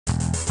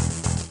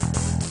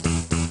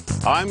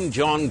I'm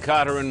John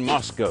Carter in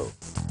Moscow,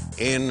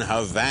 in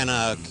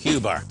Havana,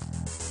 Cuba,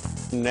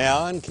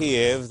 now in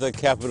Kiev, the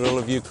capital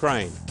of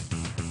Ukraine.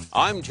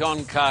 I'm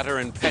John Carter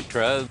in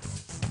Petra,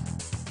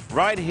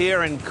 right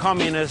here in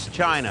communist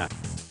China,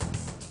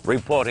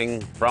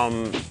 reporting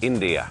from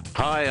India.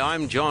 Hi,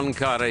 I'm John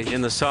Carter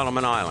in the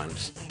Solomon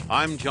Islands.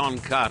 I'm John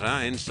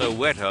Carter in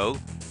Soweto,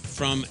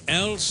 from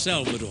El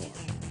Salvador.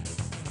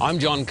 I'm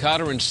John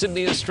Carter in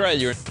Sydney,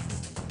 Australia.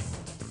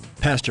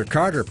 Pastor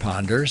Carter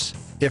ponders,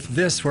 if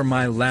this were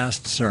my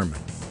last sermon.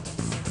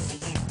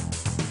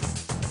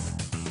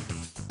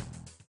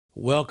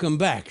 Welcome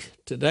back.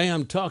 Today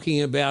I'm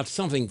talking about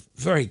something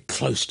very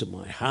close to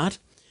my heart.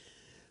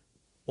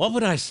 What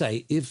would I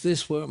say if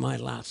this were my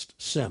last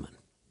sermon?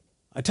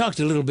 I talked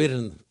a little bit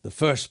in the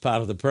first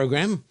part of the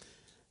program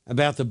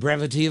about the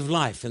brevity of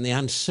life and the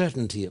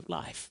uncertainty of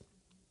life.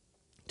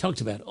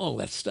 Talked about all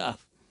that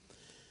stuff.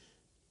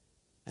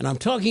 And I'm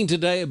talking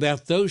today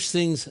about those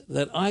things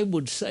that I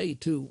would say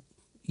to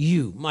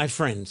you, my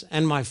friends,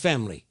 and my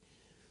family,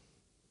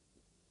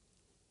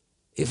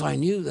 if I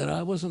knew that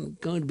I wasn't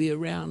going to be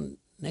around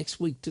next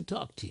week to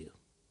talk to you.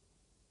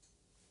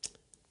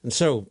 And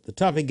so the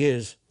topic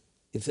is,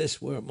 if this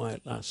were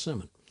my last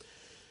sermon.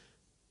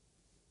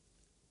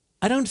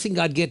 I don't think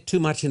I'd get too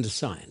much into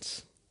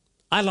science.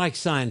 I like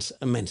science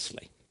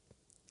immensely.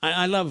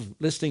 I love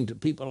listening to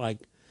people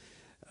like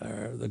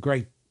the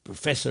great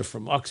professor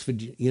from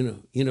Oxford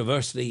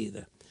University,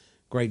 the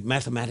great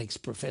mathematics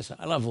professor.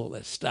 I love all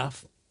that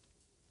stuff.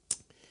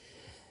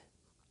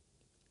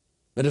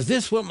 But if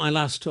this were my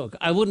last talk,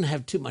 I wouldn't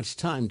have too much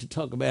time to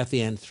talk about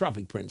the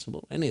anthropic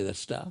principle, any of that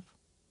stuff.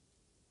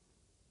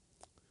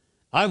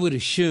 I would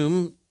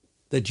assume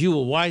that you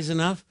were wise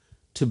enough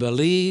to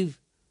believe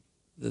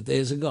that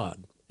there's a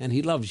God and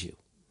he loves you.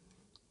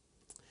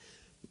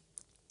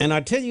 And I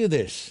tell you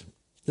this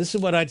is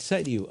what I'd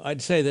say to you.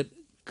 I'd say that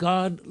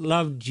God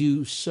loved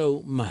you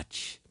so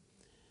much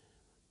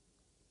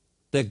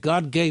that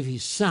God gave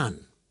his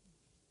son,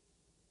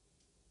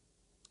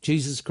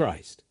 Jesus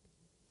Christ,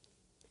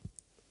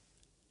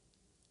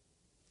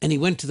 and he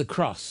went to the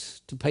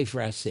cross to pay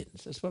for our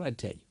sins. That's what I'd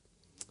tell you.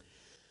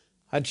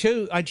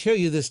 I'd show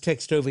you this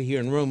text over here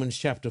in Romans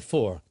chapter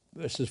 4,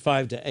 verses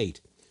 5 to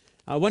 8.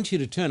 I want you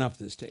to turn up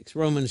this text,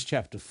 Romans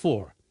chapter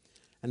 4,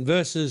 and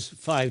verses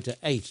 5 to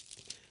 8,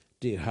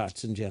 dear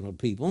hearts and gentle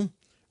people.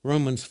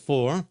 Romans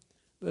 4,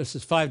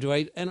 verses 5 to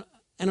 8, and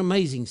an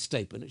amazing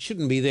statement. It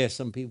shouldn't be there,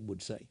 some people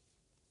would say.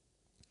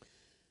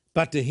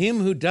 But to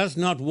him who does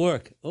not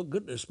work, oh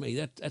goodness me,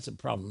 that's a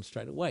problem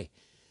straight away.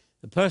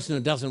 The person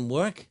who doesn't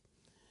work,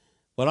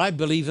 well, I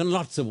believe in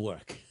lots of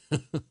work.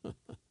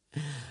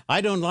 I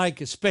don't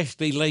like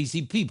especially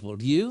lazy people.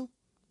 Do you?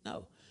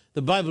 No.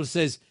 The Bible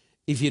says,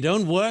 if you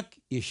don't work,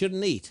 you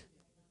shouldn't eat.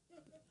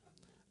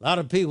 A lot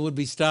of people would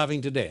be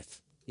starving to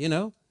death, you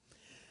know.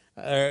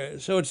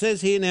 So it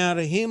says here now,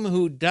 to him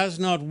who does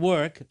not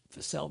work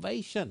for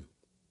salvation,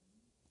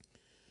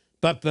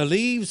 but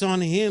believes on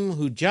him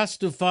who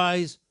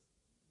justifies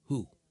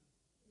who?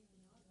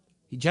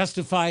 He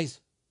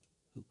justifies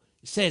who?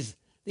 It says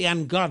the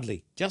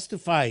ungodly,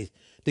 justifies,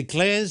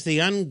 declares the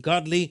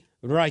ungodly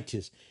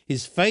righteous.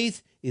 His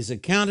faith is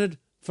accounted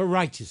for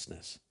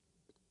righteousness.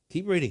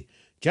 Keep reading.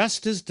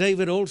 Just as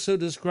David also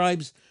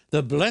describes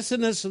the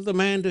blessedness of the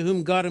man to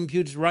whom God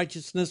imputes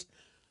righteousness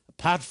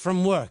apart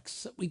from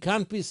works. We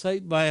can't be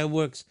saved by our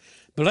works.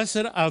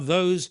 Blessed are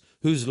those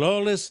whose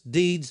lawless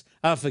deeds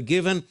are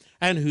forgiven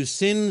and whose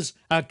sins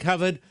are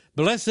covered.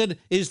 Blessed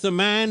is the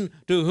man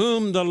to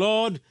whom the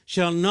Lord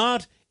shall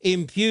not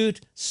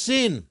impute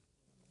sin.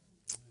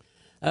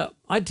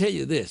 I'd tell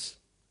you this.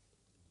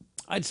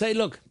 I'd say,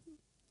 look,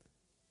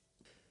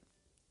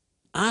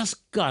 ask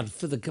God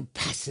for the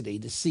capacity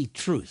to see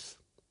truth.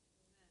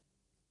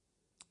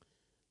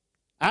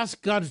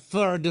 Ask God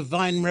for a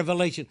divine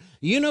revelation.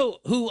 You know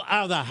who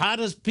are the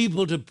hardest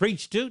people to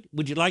preach to?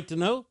 Would you like to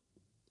know?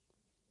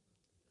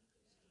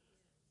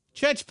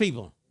 Church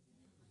people.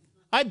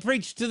 I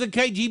preached to the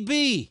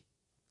KGB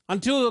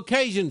on 2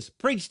 occasions,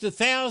 preached to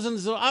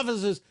thousands of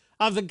officers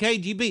of the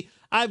KGB.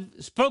 I've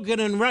spoken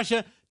in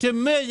Russia to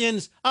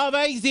millions of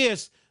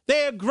atheists.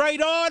 They're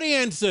great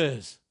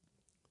audiences.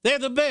 They're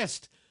the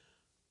best.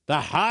 The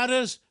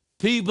hardest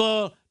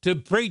people to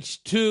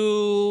preach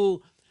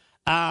to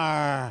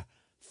are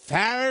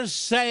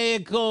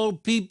Pharisaical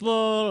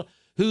people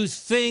who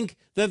think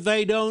that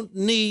they don't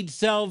need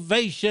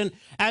salvation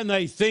and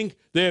they think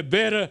they're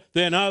better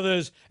than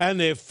others and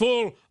they're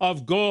full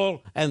of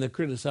gall and they're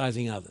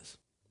criticizing others.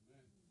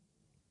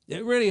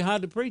 They're really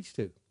hard to preach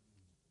to.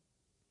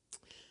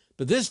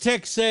 But this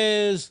text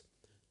says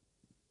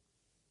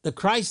that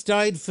Christ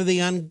died for the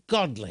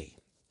ungodly.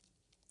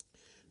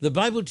 The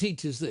Bible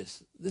teaches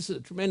this. This is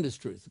a tremendous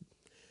truth.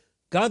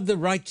 God, the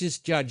righteous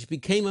judge,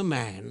 became a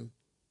man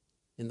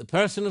in the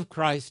person of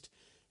Christ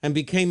and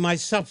became my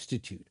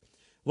substitute.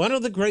 One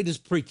of the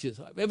greatest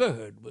preachers I've ever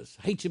heard was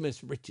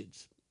H.M.S.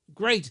 Richards,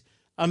 great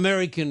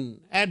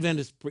American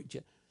Adventist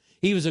preacher.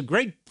 He was a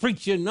great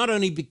preacher not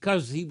only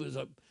because he was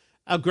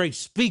a great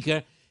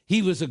speaker,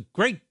 he was a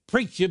great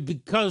preacher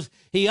because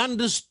he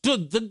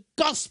understood the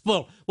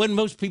gospel when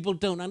most people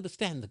don't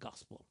understand the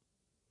gospel.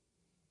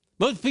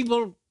 Most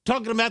people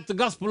talking about the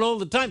gospel all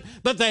the time,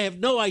 but they have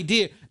no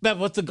idea about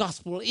what the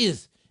gospel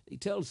is. He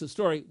tells the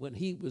story when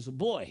he was a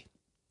boy,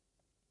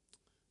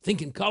 I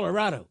think in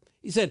Colorado.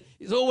 He said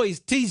he's always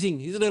teasing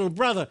his little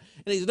brother,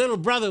 and his little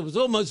brother was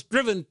almost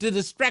driven to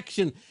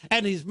distraction.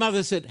 And his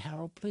mother said,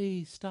 "Harold,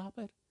 please stop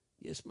it."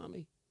 "Yes,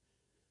 Mommy."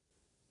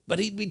 But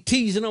he'd be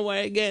teasing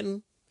away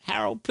again.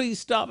 "Harold, please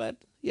stop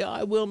it." "Yeah,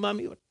 I will,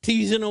 Mommy."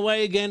 Teasing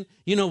away again.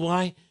 You know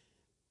why?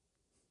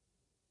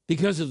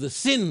 Because of the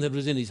sin that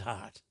was in his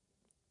heart.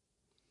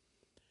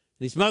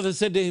 And his mother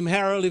said to him,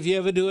 "Harold, if you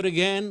ever do it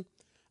again,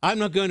 I'm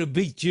not going to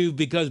beat you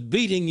because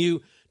beating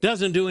you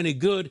doesn't do any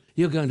good.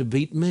 You're going to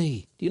beat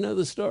me." Do you know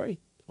the story?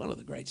 One of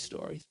the great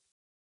stories.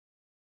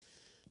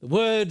 The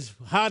words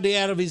hardly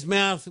out of his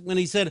mouth when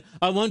he said,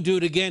 "I won't do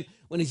it again,"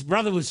 when his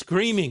brother was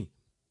screaming.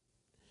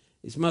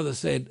 His mother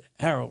said,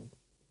 "Harold,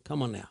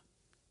 come on now."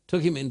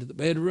 Took him into the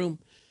bedroom.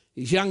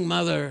 His young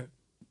mother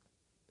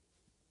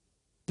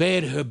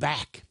bared her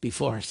back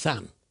before her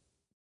son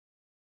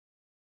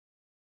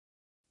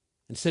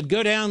and said,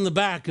 "Go down the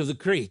back of the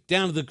creek,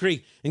 down to the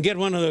creek, and get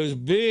one of those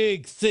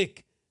big,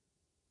 thick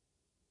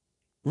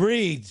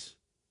reeds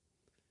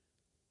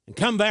and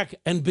come back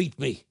and beat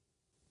me." He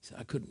said,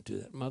 "I couldn't do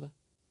that, Mother."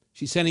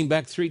 She sent him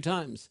back 3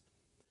 times.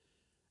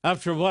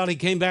 After a while, he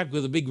came back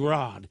with a big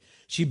rod.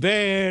 She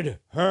bared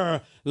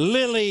her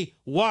lily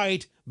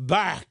white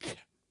back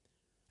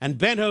and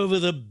bent over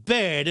the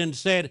bed and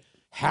said,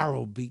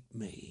 "Harold beat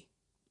me.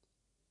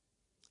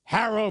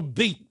 Harold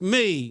beat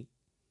me.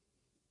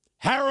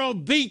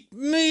 Harold beat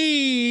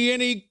me."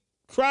 And he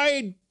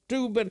cried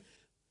too, but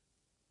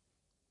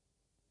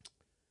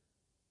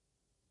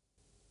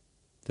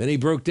then he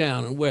broke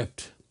down and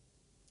wept.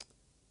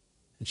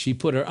 And she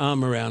put her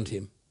arm around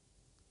him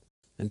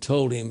and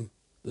told him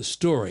the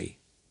story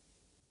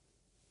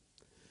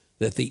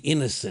that the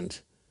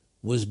innocent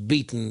was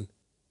beaten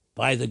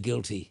by the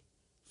guilty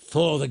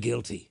for the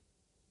guilty,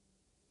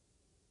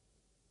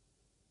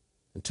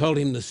 and told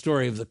him the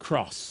story of the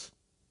cross.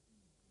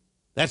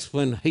 That's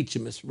when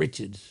HMS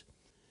Richards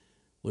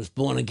was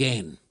born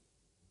again.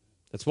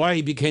 That's why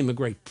he became a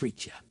great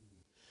preacher.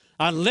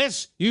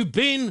 Unless you've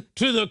been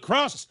to the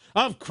cross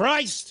of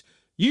Christ,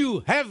 you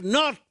have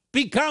not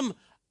become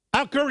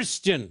a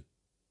Christian.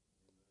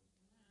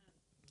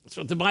 That's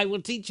what the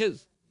Bible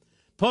teaches.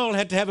 Paul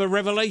had to have a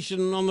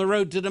revelation on the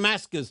road to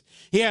Damascus.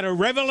 He had a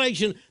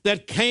revelation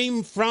that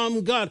came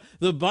from God.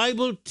 The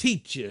Bible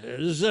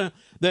teaches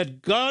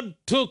that God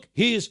took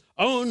his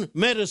own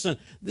medicine.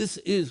 This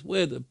is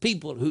where the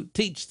people who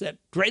teach that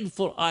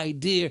dreadful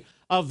idea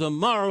of the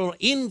moral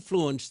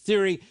influence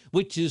theory,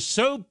 which is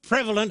so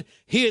prevalent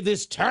here,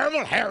 this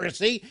terrible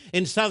heresy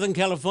in Southern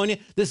California,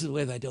 this is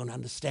where they don't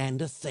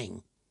understand a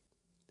thing.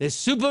 They're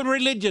super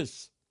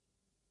religious,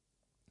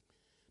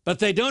 but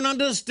they don't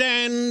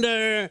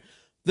understand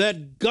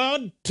that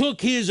God took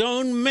his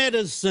own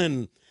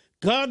medicine.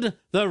 God,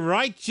 the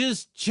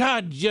righteous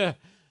judge,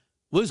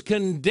 was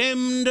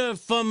condemned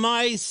for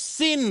my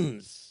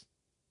sins.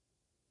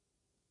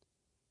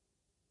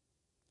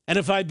 And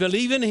if I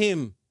believe in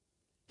him,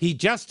 he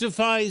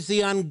justifies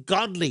the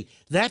ungodly.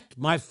 That,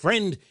 my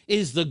friend,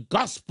 is the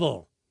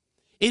gospel.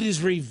 It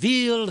is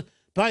revealed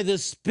by the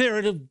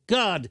Spirit of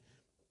God.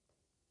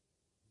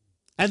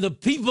 And the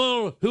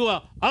people who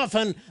are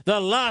often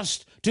the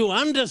last to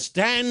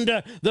understand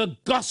the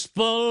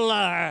gospel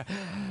are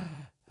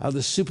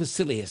the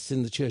supercilious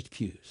in the church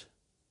pews.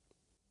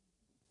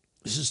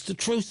 This is the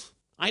truth.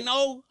 I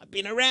know. I've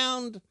been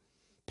around,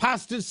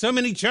 pastored so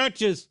many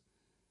churches.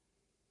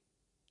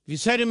 If you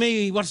say to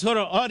me, what sort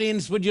of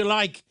audience would you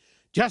like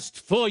just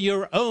for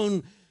your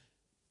own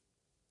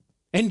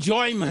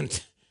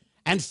enjoyment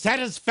and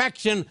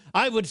satisfaction,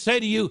 I would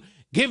say to you,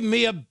 give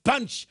me a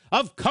bunch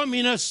of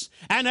communists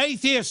and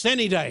atheists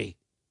any day.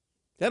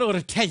 That ought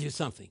to tell you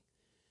something.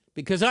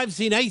 Because I've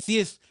seen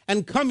atheists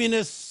and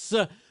communists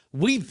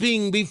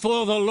weeping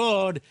before the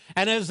Lord,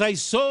 and as they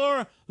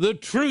saw the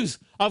truth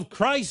of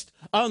Christ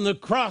on the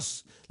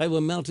cross, they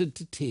were melted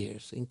to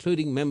tears,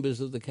 including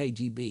members of the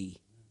KGB.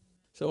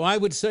 So I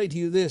would say to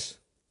you this: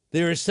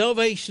 there is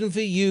salvation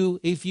for you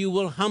if you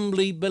will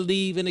humbly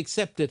believe and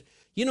accept it.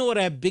 You know what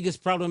our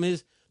biggest problem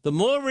is? The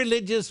more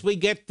religious we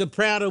get, the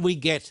prouder we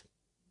get.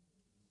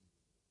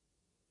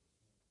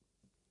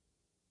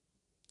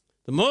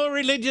 The more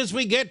religious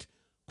we get,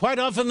 quite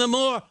often the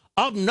more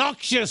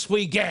obnoxious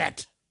we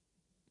get.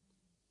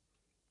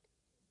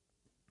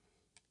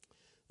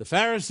 The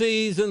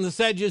Pharisees and the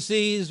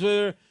Sadducees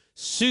were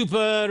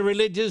super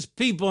religious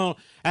people,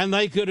 and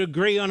they could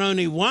agree on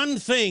only one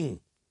thing: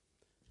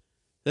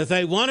 that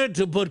they wanted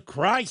to put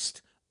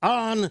Christ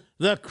on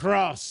the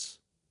cross.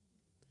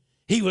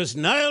 He was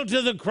nailed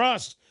to the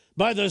cross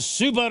by the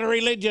super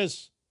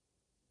religious.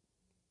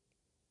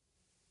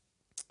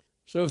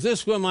 So if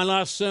this were my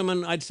last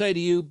sermon, I'd say to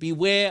you,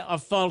 beware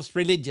of false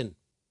religion.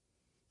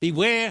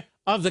 Beware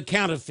of the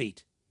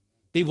counterfeit.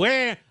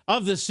 Beware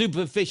of the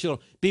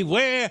superficial.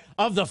 Beware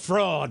of the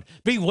fraud.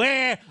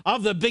 Beware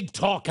of the big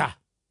talker.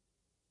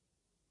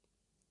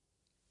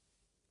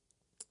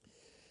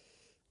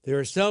 There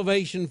is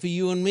salvation for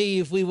you and me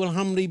if we will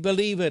humbly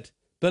believe it.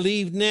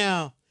 Believe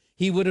now.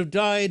 He would have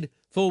died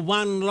for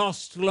one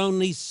lost,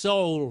 lonely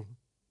soul.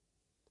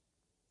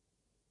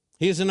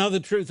 Here's another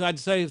truth I'd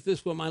say if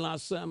this were my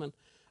last sermon.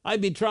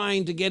 I'd be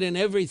trying to get in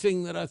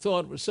everything that I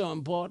thought was so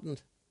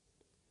important.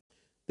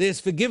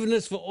 There's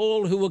forgiveness for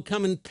all who will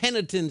come in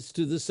penitence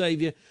to the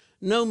Savior,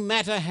 no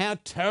matter how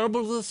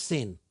terrible the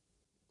sin.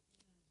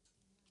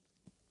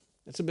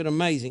 That's a bit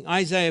amazing.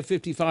 Isaiah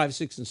 55,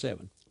 6 and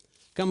 7.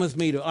 Come with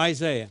me to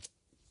Isaiah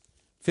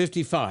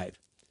 55,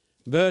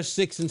 verse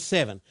 6 and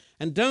 7.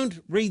 And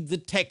don't read the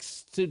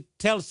text to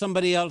tell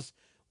somebody else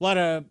what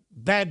a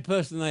bad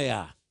person they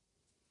are.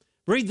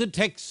 Read the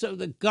text so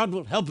that God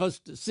will help us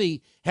to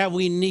see how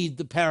we need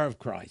the power of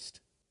Christ.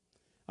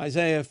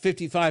 Isaiah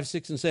 55,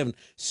 6 and 7.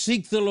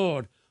 Seek the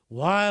Lord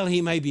while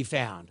he may be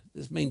found.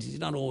 This means he's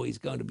not always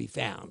going to be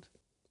found.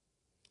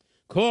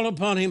 Call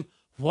upon him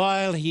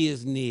while he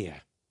is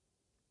near.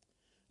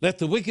 Let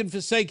the wicked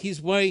forsake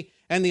his way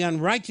and the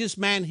unrighteous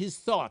man his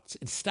thoughts.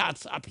 It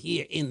starts up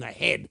here in the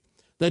head,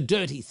 the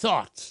dirty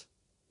thoughts.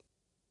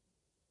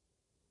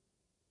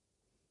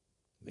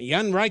 The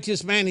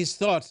unrighteous man his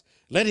thoughts.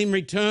 Let him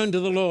return to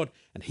the Lord,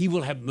 and he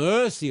will have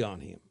mercy on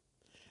him.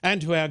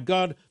 And to our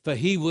God, for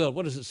he will,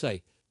 what does it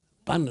say?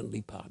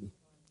 Abundantly pardon.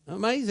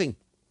 Amazing.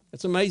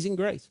 That's amazing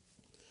grace.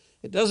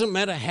 It doesn't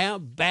matter how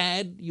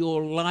bad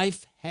your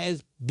life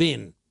has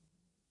been.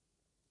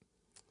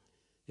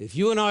 If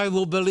you and I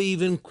will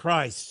believe in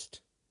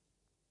Christ,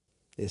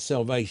 there's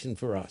salvation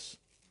for us.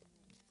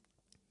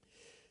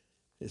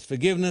 There's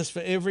forgiveness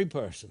for every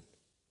person.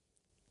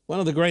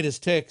 One of the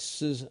greatest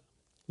texts is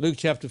Luke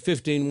chapter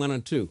 15, 1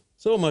 and 2.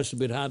 It's almost a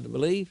bit hard to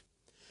believe.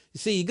 You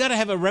see, you've got to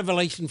have a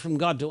revelation from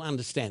God to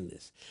understand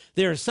this.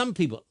 There are some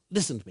people,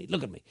 listen to me,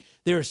 look at me.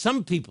 There are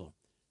some people,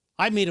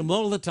 I meet them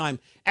all the time,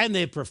 and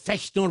they're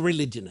professional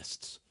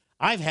religionists.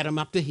 I've had them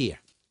up to here.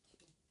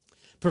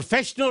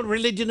 Professional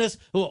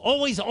religionists who are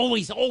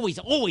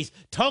always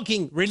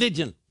talking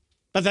religion,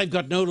 but they've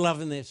got no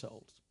love in their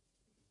souls.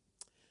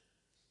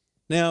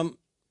 Now,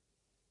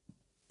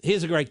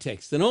 here's a great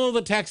text. And all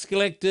the tax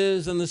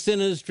collectors and the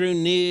sinners drew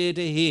near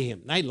to hear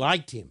him. They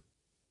liked him.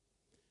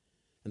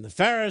 And the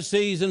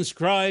Pharisees and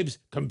scribes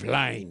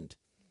complained,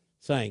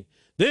 saying,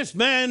 this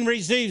man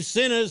receives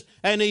sinners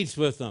and eats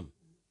with them.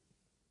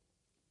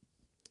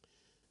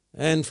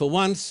 And for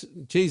once,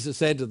 Jesus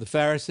said to the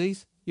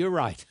Pharisees, you're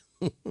right.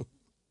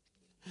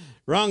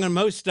 Wrong on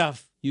most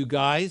stuff, you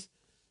guys,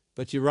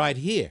 but you're right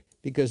here,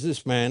 because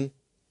this man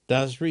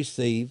does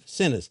receive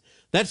sinners.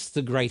 That's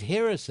the great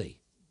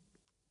heresy.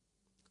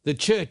 The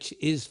church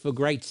is for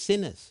great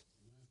sinners.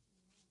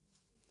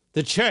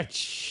 The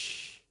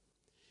church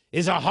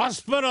is a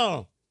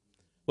hospital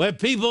where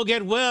people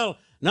get well,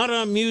 not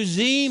a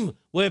museum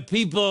where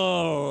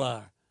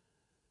people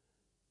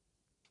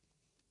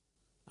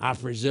are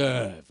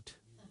preserved.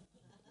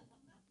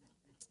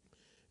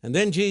 And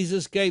then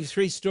Jesus gave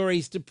 3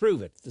 stories to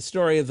prove it. The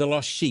story of the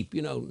lost sheep,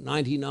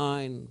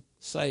 99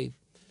 saved.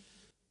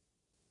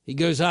 He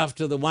goes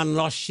after the one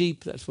lost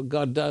sheep. That's what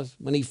God does.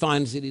 When he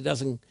finds it, he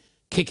doesn't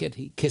kick it,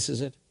 he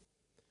kisses it.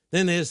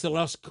 Then there's the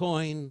lost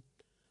coin,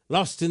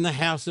 lost in the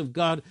house of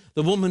God.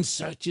 The woman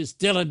searches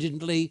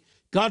diligently.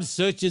 God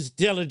searches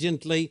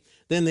diligently.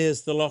 Then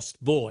there's the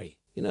lost boy.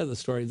 You know the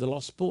story of the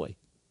lost boy.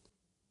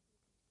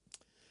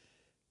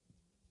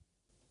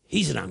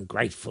 He's an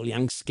ungrateful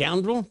young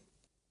scoundrel.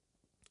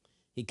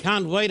 He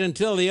can't wait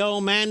until the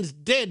old man's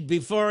dead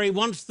before he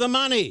wants the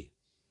money.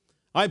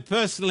 I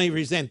personally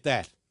resent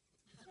that.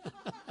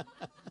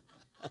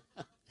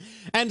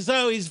 And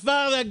so his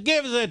father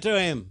gives it to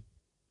him.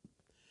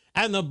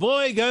 And the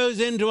boy goes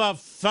into a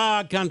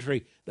far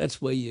country.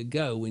 That's where you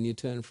go when you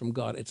turn from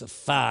God. It's a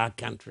far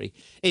country.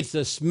 It's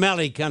a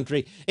smelly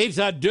country. It's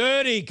a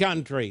dirty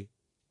country.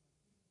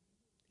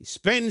 He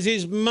spends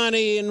his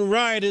money in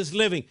riotous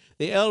living.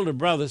 The elder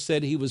brother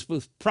said he was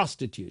with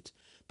prostitutes.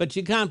 But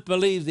you can't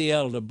believe the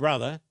elder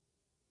brother.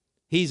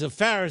 He's a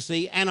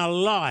Pharisee and a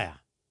liar.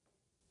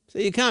 So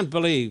you can't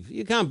believe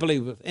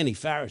what any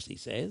Pharisee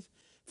says.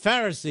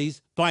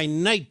 Pharisees, by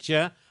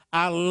nature,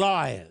 are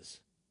liars.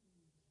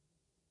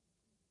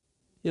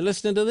 You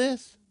listening to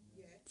this?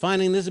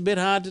 Finding this a bit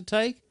hard to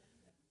take?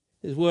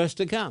 There's worse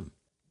to come.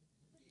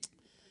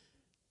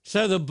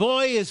 So the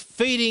boy is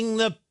feeding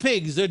the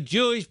pigs, a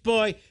Jewish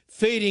boy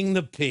feeding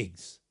the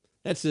pigs.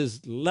 That's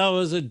as low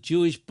as a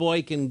Jewish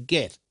boy can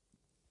get.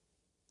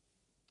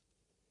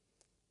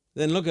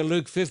 Then look at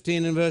Luke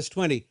 15 and verse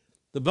 20.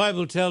 The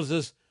Bible tells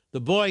us the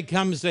boy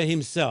comes to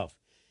himself.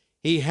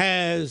 He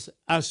has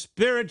a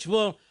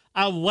spiritual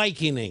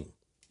awakening.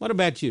 What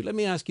about you? Let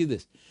me ask you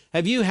this.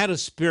 Have you had a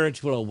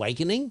spiritual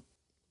awakening?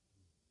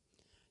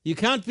 You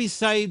can't be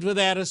saved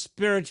without a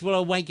spiritual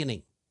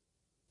awakening.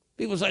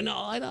 People say, no,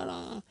 I don't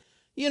know.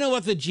 You know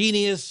what the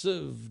genius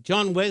of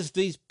John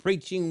Wesley's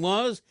preaching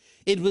was?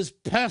 It was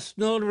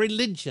personal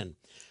religion.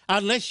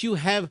 Unless you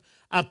have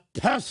a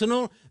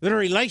personal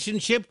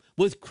relationship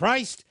with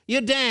Christ,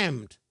 you're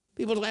damned.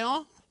 People say,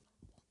 oh.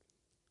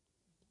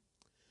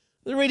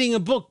 They're reading a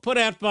book put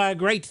out by a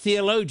great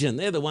theologian.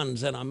 They're the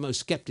ones that I'm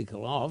most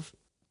skeptical of.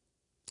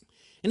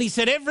 And he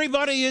said,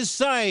 everybody is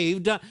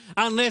saved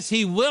unless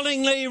he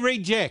willingly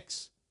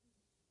rejects.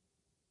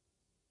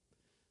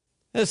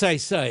 As they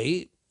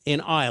say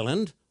in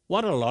Ireland,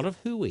 what a lot of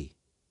hooey.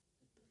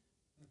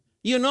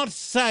 You're not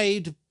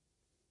saved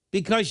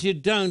because you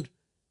don't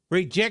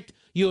reject.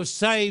 You're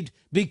saved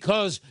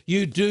because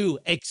you do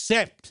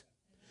accept.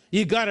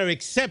 You've got to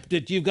accept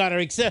it. You've got to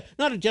accept.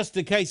 Not just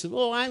a case of,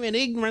 oh, I'm in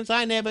ignorance.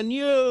 I never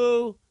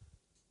knew.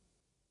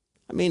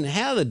 I mean,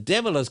 how the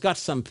devil has got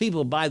some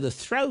people by the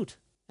throat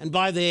and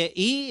by their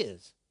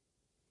ears.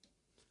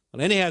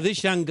 Well, anyhow,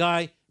 this young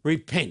guy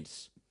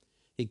repents.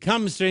 He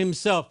comes to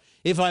himself.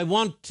 If I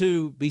want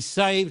to be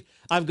saved,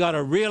 I've got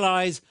to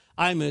realize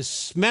I'm as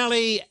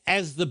smelly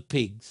as the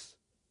pigs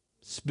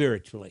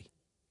spiritually.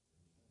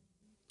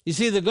 You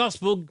see, the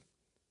gospel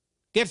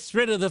gets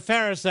rid of the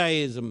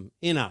Pharisaism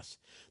in us.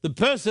 The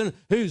person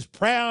who's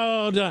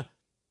proud,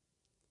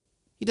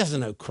 he doesn't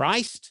know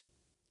Christ.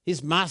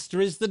 His master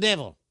is the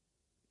devil.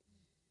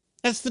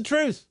 That's the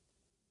truth.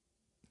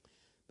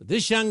 But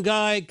this young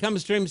guy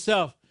comes to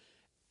himself,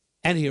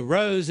 and he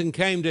arose and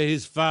came to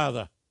his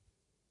father.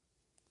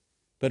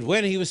 But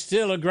when he was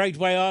still a great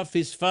way off,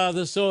 his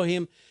father saw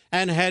him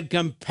and had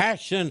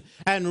compassion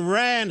and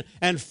ran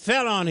and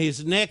fell on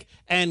his neck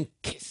and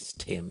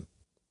kissed him.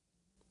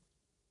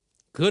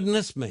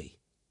 Goodness me.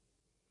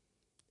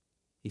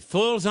 He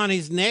falls on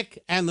his neck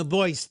and the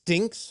boy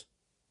stinks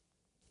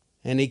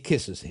and he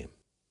kisses him.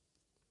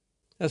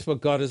 That's what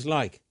God is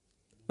like.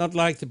 Not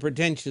like the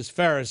pretentious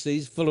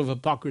Pharisees full of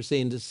hypocrisy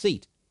and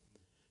deceit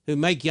who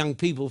make young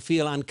people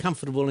feel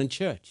uncomfortable in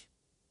church.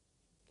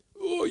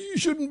 Oh, you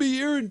shouldn't be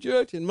here in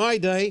church. In my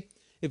day,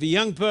 if a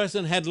young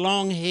person had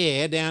long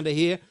hair down to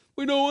here,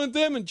 we don't want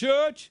them in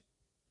church.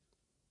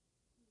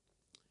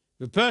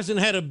 If a person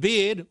had a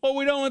beard, oh,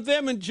 we don't want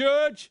them in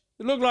church.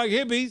 They look like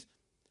hippies.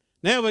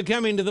 Now we're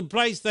coming to the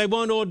place they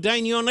won't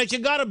ordain you unless you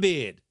got a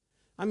beard.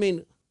 I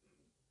mean,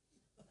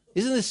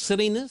 isn't this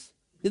silliness?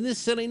 Isn't this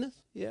silliness?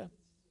 Yeah.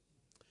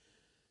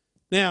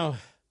 Now,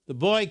 the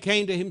boy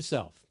came to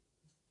himself.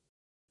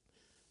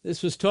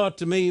 This was taught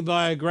to me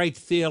by a great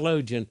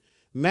theologian.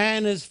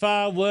 Man is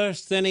far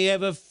worse than he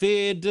ever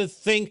feared to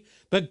think,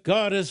 but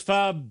God is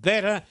far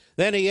better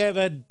than he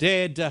ever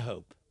dared to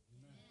hope.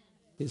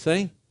 You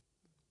see?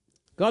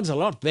 God's a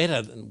lot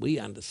better than we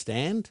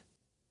understand,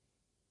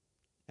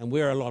 and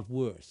we're a lot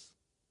worse.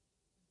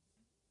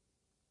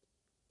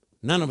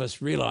 None of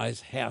us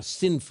realize how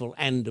sinful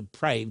and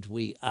depraved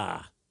we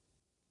are.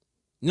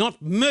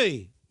 Not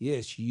me.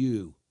 Yes,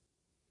 you.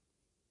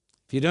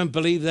 If you don't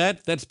believe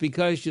that, that's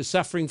because you're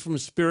suffering from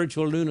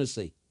spiritual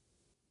lunacy.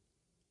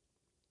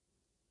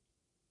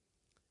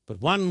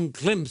 But one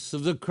glimpse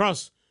of the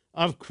cross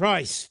of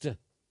Christ,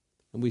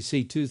 and we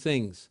see two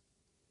things: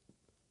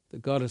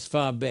 that God is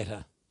far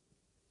better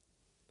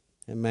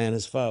and man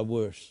is far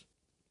worse.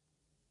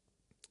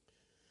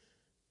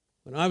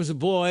 When I was a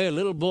boy, a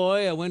little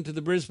boy, I went to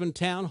the Brisbane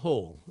Town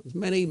Hall. It was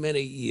many,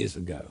 many years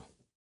ago.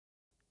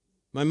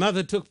 My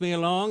mother took me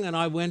along, and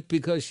I went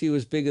because she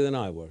was bigger than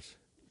I was.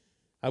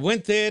 I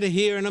went there to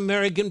hear an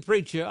American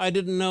preacher. I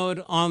didn't know it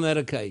on that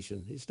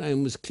occasion. His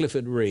name was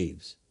Clifford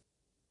Reeves.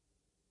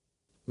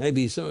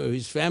 Maybe some of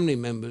his family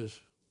members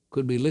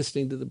could be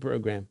listening to the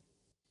program.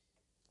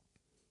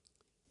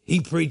 He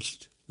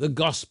preached the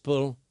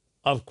gospel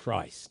of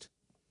Christ.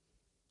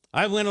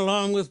 I went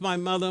along with my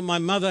mother. My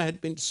mother had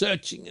been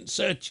searching and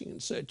searching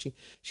and searching.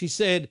 She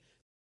said,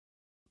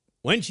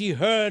 when she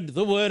heard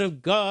the word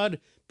of God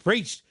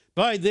preached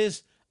by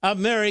this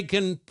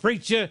American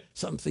preacher,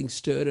 something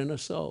stirred in her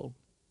soul.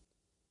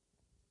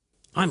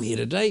 I'm here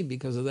today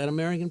because of that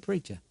American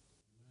preacher,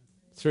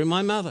 through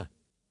my mother.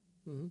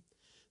 Mm-hmm.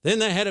 Then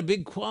they had a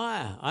big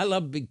choir. I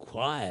love big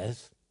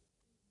choirs.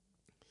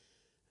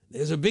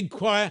 There's a big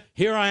choir.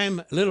 Here I am,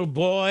 a little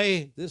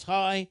boy, this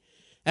high,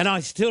 and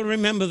I still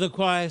remember the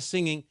choir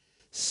singing,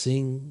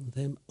 "Sing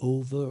them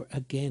over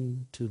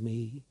again to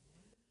me,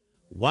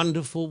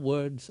 wonderful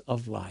words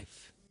of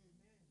life."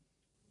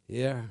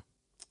 Yeah.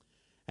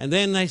 And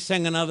then they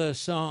sang another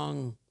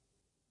song.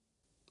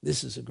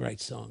 This is a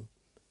great song.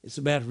 It's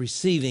about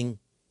receiving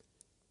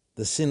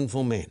the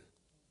sinful man.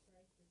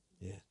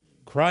 Yeah.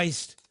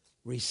 Christ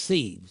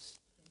receives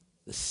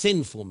the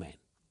sinful man.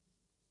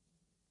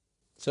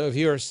 So if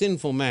you're a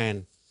sinful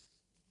man,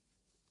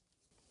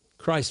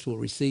 Christ will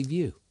receive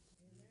you.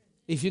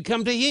 If you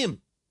come to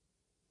him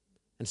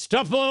and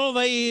stop all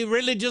the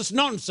religious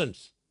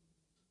nonsense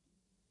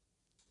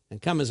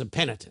and come as a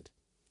penitent.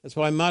 That's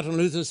why Martin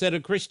Luther said a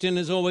Christian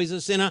is always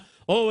a sinner,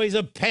 always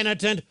a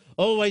penitent,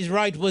 always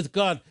right with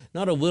God.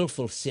 Not a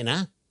willful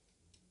sinner,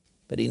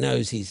 but he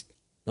knows he's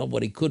not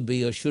what he could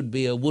be or should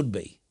be or would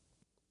be.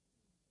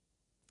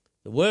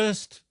 The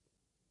worst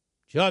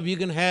job you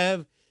can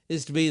have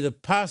is to be the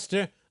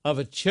pastor of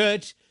a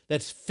church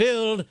that's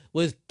filled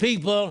with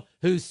people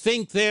who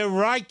think they're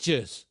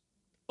righteous.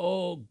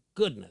 Oh,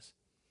 goodness.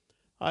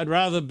 I'd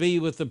rather be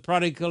with the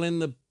prodigal in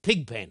the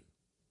pig pen.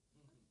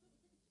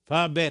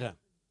 Far better.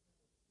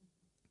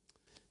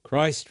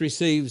 Christ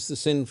receives the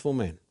sinful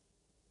man.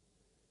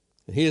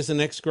 And here's the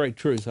next great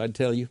truth I'd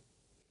tell you.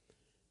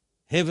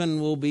 Heaven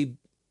will be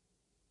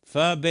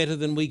far better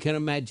than we can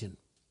imagine.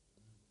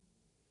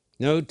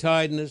 No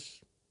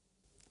tiredness.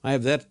 I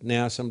have that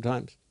now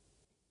sometimes.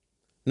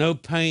 No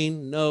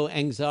pain, no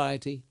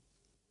anxiety.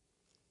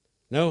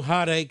 No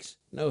heartaches,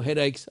 no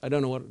headaches. I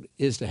don't know what it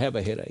is to have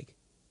a headache.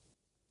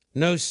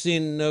 No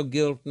sin, no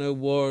guilt, no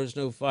wars,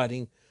 no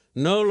fighting,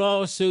 no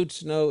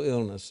lawsuits, no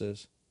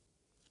illnesses.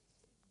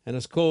 And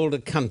it's called a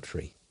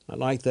country. I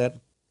like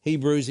that.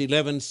 Hebrews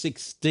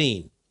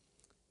 11:16.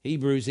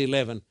 Hebrews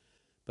 11.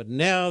 But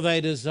now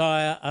they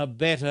desire a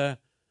better,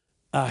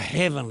 a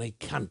heavenly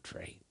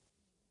country.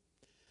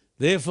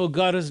 Therefore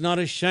God is not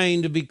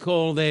ashamed to be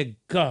called their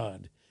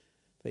God,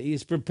 for he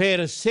has prepared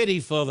a city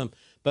for them.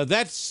 But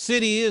that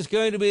city is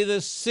going to be the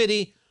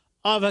city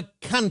of a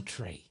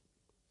country.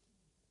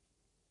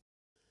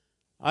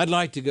 I'd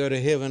like to go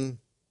to heaven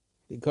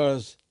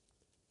because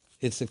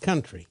it's a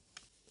country.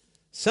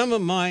 Some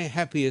of my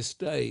happiest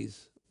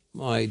days,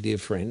 my dear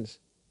friends,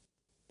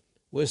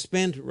 were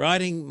spent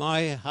riding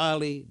my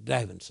Harley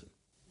Davidson.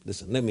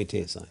 Listen, let me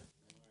tell you something.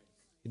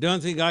 You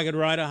don't think I could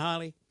ride a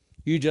Harley?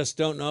 You just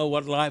don't know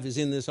what life is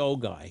in this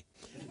old guy.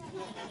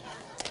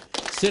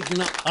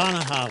 Sitting on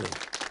a Harley.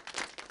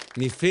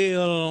 And you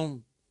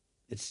feel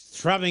it's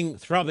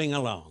throbbing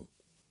along,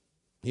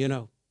 you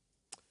know.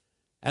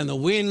 And the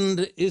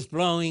wind is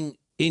blowing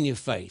in your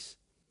face.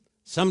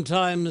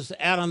 Sometimes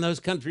out on those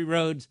country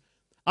roads,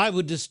 I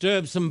would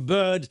disturb some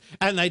birds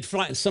and they'd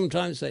fly. And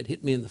sometimes they'd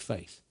hit me in the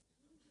face.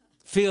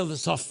 Feel the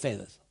soft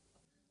feathers.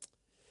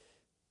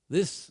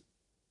 This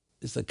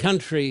is the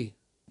country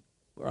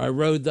where I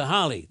rode the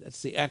Harley.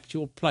 That's the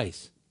actual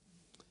place.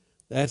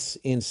 That's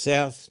in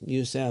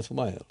New South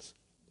Wales.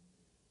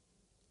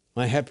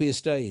 My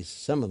happiest days,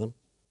 some of them,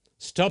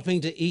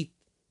 stopping to eat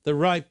the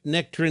ripe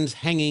nectarines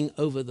hanging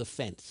over the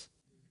fence.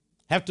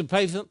 Have to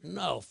pay for them?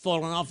 No,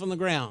 falling off on the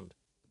ground.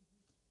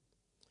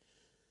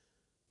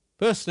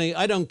 Personally,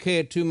 I don't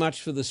care too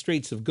much for the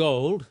streets of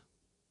gold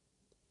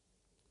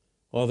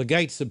or the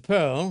gates of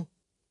pearl.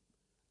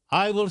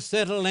 I will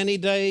settle any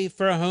day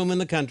for a home in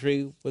the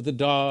country with a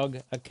dog,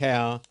 a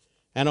cow,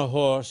 and a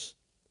horse,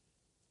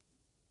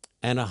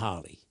 and a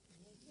Harley.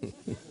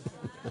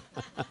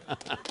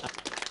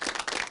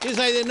 You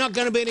say there's not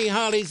going to be any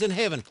Harleys in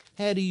heaven.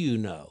 How do you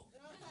know?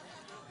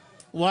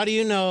 What do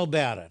you know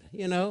about it?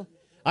 You know,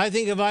 I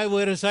think if I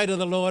were to say to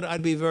the Lord,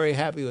 I'd be very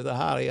happy with a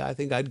Harley, I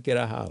think I'd get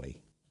a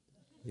Harley.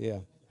 Yeah.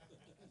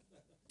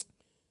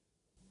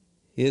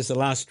 Here's the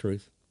last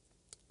truth.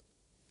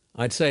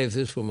 I'd say if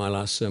this were my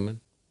last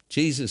sermon,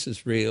 Jesus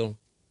is real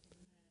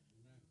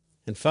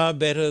and far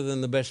better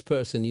than the best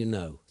person you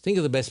know. Think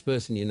of the best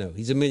person you know.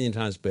 He's a million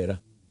times better.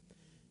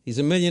 He's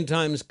a million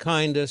times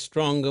kinder,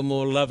 stronger,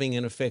 more loving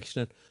and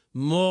affectionate,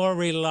 more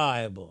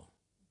reliable.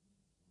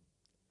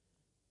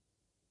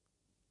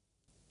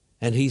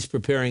 And he's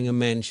preparing a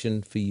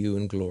mansion for you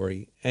in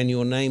glory. And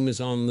your name is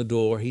on the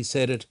door. He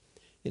said it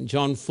in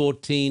John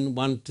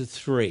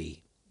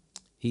 14:1-3.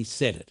 He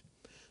said it.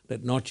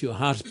 Let not your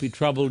hearts be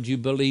troubled. You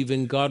believe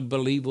in God,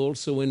 believe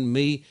also in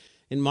me.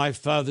 In my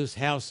Father's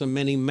house are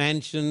many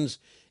mansions.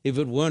 If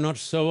it were not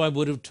so, I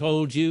would have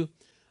told you.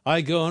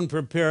 I go and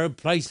prepare a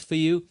place for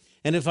you.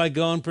 And if I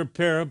go and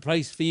prepare a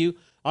place for you,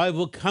 I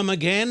will come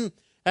again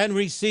and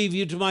receive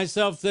you to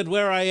myself, that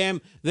where I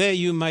am, there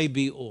you may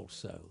be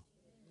also.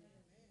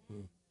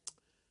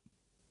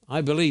 I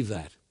believe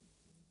that.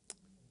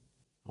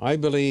 I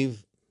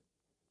believe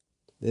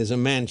there's a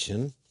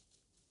mansion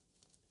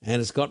and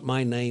it's got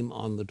my name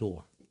on the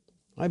door.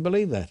 I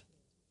believe that.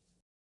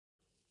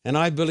 And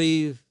I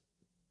believe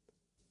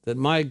that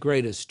my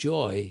greatest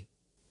joy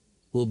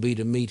will be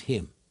to meet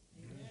him.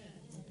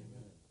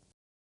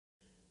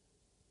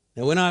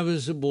 Now, when I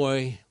was a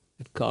boy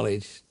at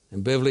college,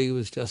 and Beverly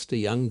was just a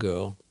young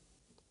girl,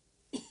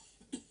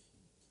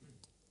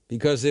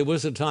 because there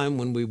was a time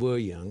when we were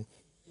young,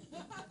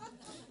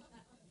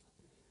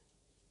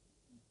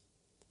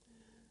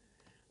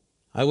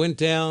 I went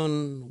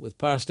down with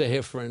Pastor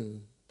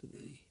Heffron to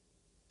the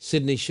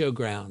Sydney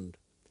Showground,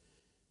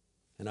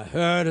 and I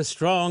heard a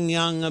strong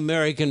young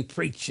American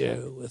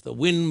preacher with the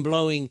wind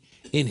blowing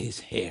in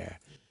his hair.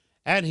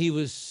 And he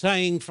was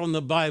saying from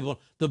the Bible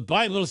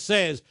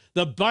says,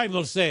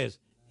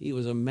 he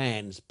was a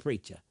man's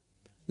preacher,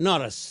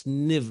 not a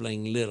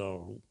sniveling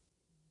little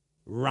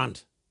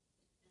runt.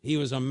 He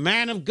was a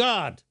man of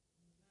God.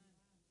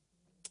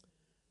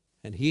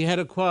 And he had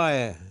a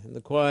choir, and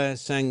the choir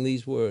sang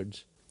these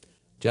words,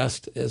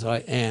 just as I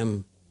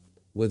am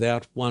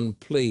without one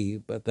plea,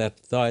 but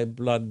that thy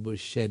blood was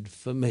shed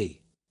for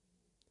me.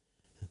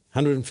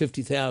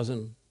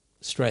 150,000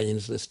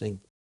 Australians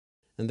listening.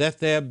 And that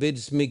thou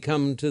bidst me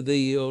come to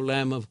thee, O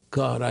Lamb of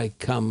God, I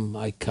come,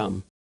 I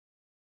come.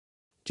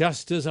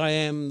 Just as I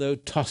am, though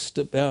tossed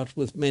about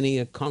with many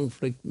a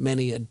conflict,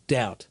 many a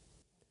doubt.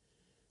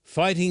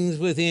 Fightings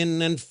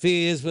within and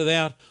fears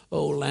without,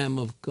 O Lamb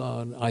of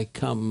God, I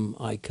come,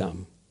 I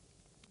come.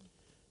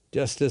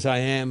 just as I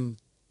am,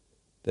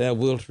 thou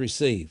wilt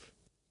receive,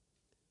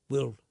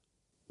 will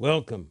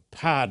welcome,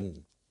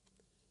 pardon,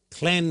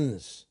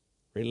 cleanse,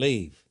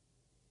 relieve.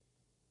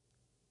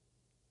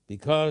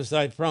 Because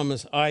thy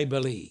promise I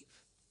believe.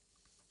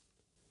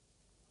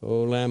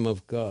 O Lamb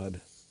of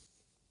God,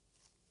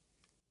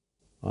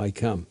 I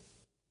come.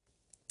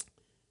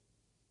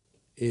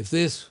 If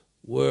this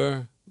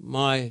were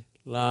my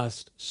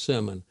last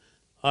sermon,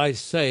 I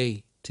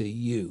say to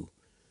you,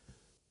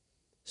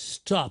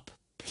 stop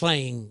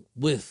playing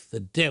with the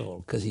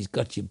devil because he's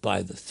got you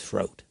by the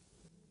throat.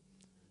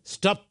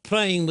 Stop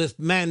playing with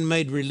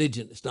man-made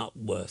religion. It's not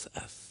worth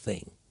a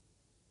thing.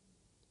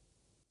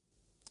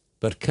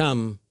 But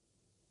come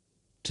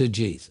to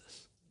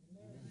Jesus,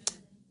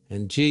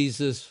 and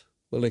Jesus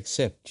will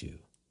accept you.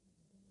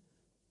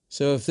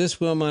 So if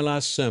this were my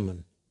last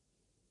sermon,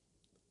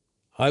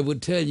 I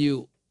would tell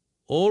you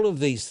all of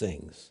these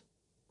things,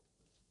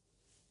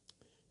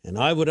 and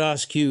I would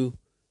ask you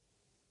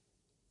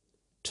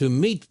to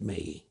meet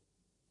me.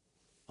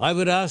 I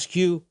would ask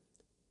you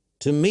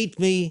to meet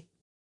me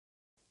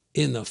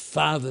in the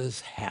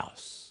Father's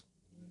house,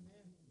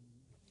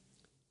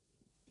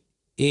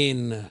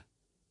 in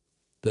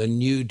the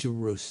New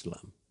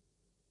Jerusalem.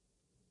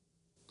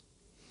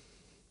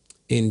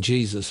 In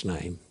Jesus'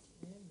 name,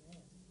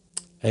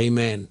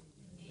 amen,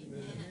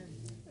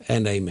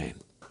 and amen.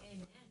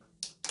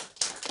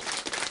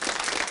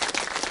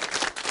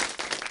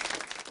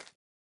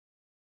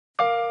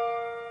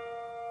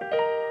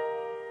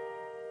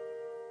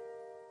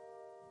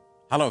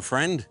 Hello,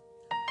 friend.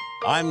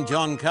 I'm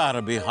John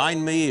Carter.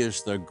 Behind me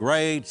is the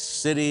great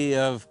city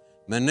of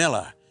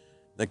Manila,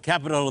 the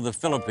capital of the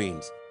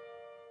Philippines.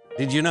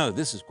 Did you know,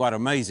 this is quite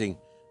amazing,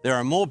 there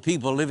are more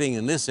people living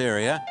in this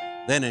area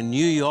than in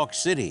New York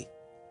City,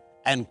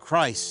 and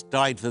Christ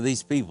died for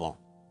these people.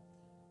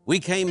 We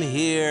came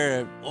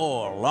here, a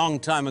long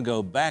time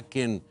ago, back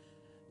in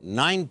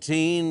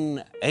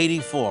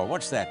 1984.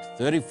 What's that,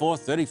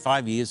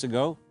 35 years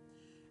ago?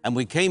 And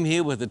we came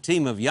here with a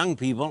team of young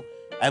people,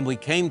 and we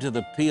came to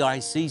the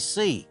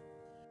PICC.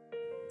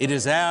 It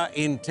is our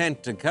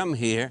intent to come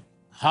here,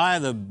 hire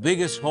the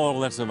biggest hall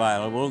that's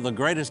available, the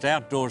greatest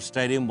outdoor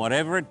stadium,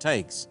 whatever it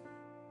takes.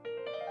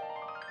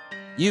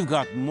 You've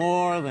got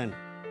more than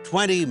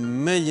 20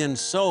 million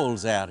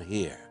souls out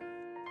here.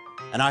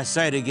 And I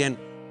say it again,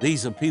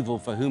 these are people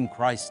for whom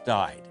Christ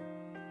died.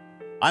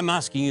 I'm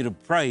asking you to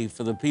pray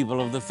for the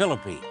people of the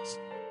Philippines.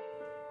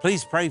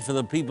 Please pray for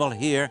the people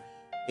here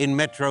in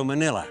Metro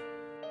Manila.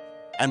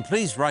 And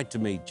please write to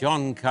me,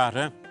 John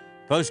Carter,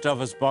 Post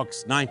Office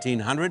Box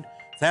 1900,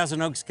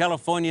 Thousand Oaks,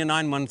 California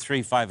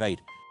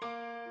 91358.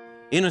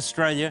 In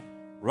Australia,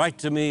 write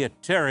to me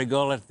at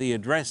Terrigal at the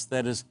address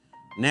that is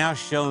now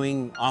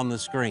showing on the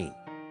screen.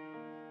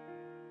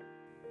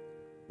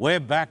 We're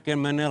back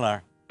in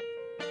Manila,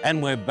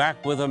 and we're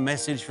back with a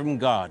message from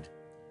God.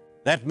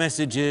 That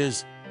message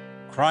is,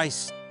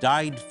 Christ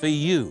died for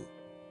you,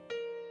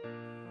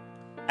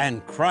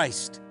 and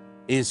Christ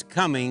is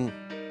coming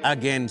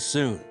again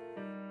soon.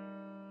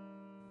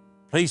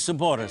 Please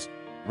support us.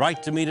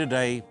 Write to me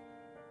today,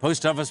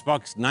 Post Office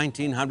Box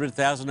 1900,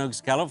 Thousand Oaks,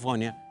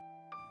 California,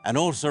 and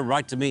also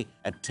write to me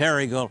at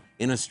Terrigal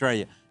in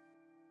Australia.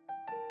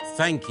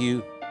 Thank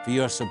you for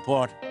your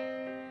support,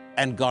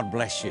 and God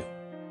bless you.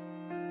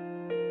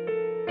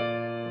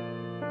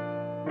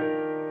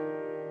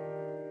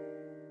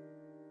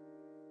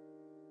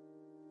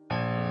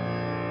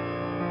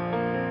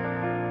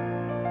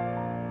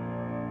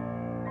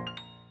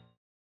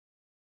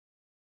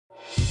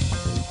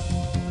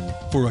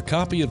 For a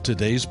copy of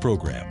today's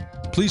program,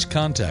 please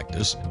contact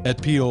us at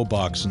P.O.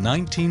 Box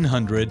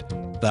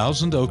 1900,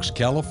 Thousand Oaks,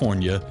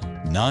 California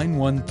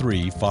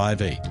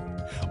 91358.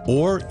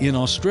 Or in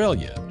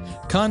Australia,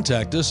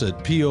 contact us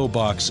at P.O.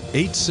 Box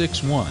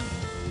 861,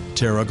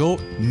 Terrigal,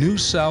 New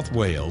South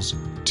Wales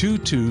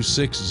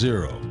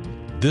 2260.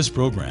 This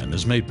program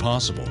is made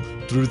possible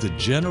through the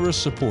generous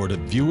support of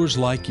viewers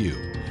like you.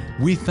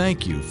 We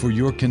thank you for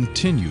your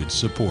continued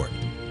support.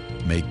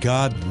 May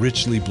God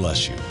richly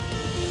bless you.